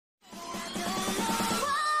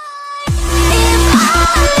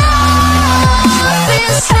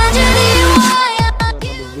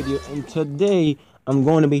here, and today I'm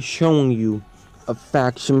going to be showing you a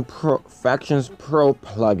FactionsPro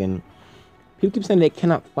plugin. People keep saying they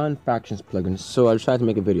cannot find Factions plugins, so I tried to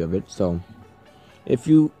make a video of it. So if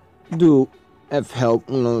you do F help,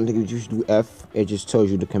 I don't think you should do F. It just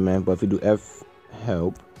tells you the command. But if you do F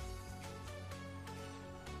help,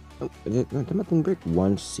 oh, did my thing break?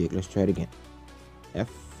 1 6. Let's try it again. F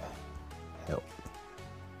help.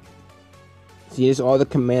 See, it's all the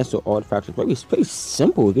commands to all the factions. It's pretty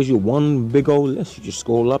simple. It gives you one big old list. You just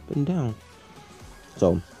scroll up and down.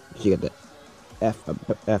 So you got the F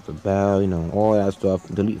about, you know, all that stuff.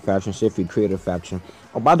 Delete faction. See if you create a faction.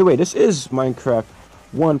 Oh, by the way, this is Minecraft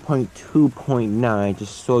 1.2.9.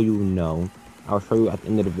 Just so you know, I'll show you at the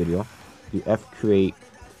end of the video. You F create.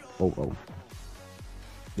 Oh.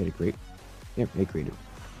 Did it create? Yep, it created.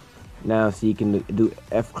 Now, so you can do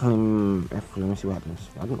F claim. Let me see what happens.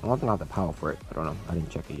 I don't think I have the power for it. I don't know. I didn't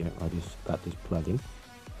check it yet. I just got this plugin.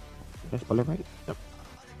 Did I spell it right? Yep.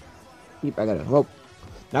 Yep, I got it. Well,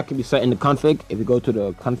 that can be set in the config. If you go to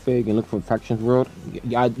the config and look for Factions World,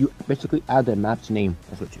 you basically add the map's name.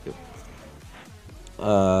 That's what you do.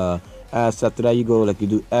 As after that, you go like you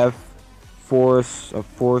do F force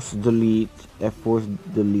delete F force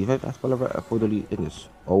delete. I spell it right. F force delete. I think it's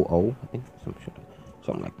OO. I think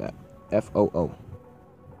something like that. FOO.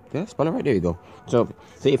 Did I spell it right? There you go. So,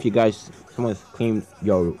 say if you guys, someone's claimed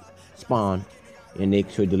your spawn and they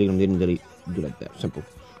should delete them, they didn't delete, do like that. Simple.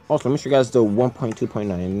 Also, let me show you guys the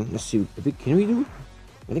 1.2.9. Let's see. Can we do?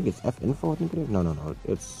 I think it's F info. I think it is. No.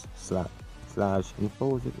 It's slash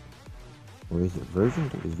info. Is it? Or is it version? I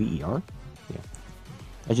think it's VER. Yeah.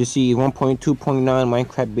 As you see, 1.2.9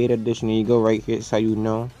 Minecraft Beta Edition. There you go. Right here. That's how you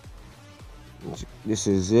know. This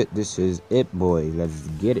is it. This is it, boys. Let's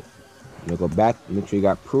get it. You go back. Make sure you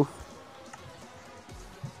got proof.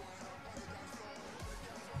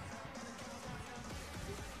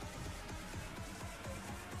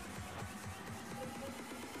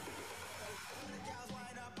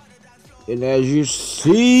 And as you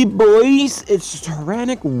see, boys, it's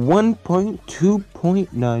Turanic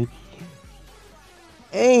 1.2.9.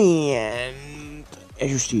 And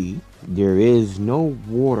as you see, there is no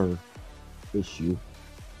water issue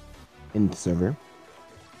in the server,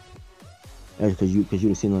 because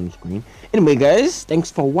you've seen it on the screen. Anyway, guys,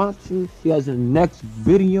 thanks for watching. See you guys in the next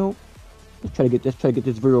video. Let's try to get this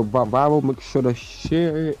video viral. Make sure to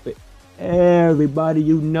share it with everybody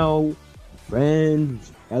you know,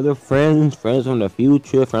 friends, other friends from the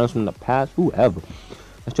future, friends from the past, whoever.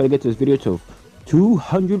 Let's try to get this video to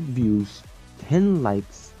 200 views, 10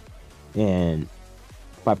 likes, and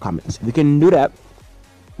 5 comments. If we can do that,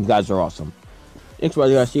 you guys are awesome. Thanks for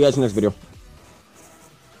watching, guys. See you guys in the next video.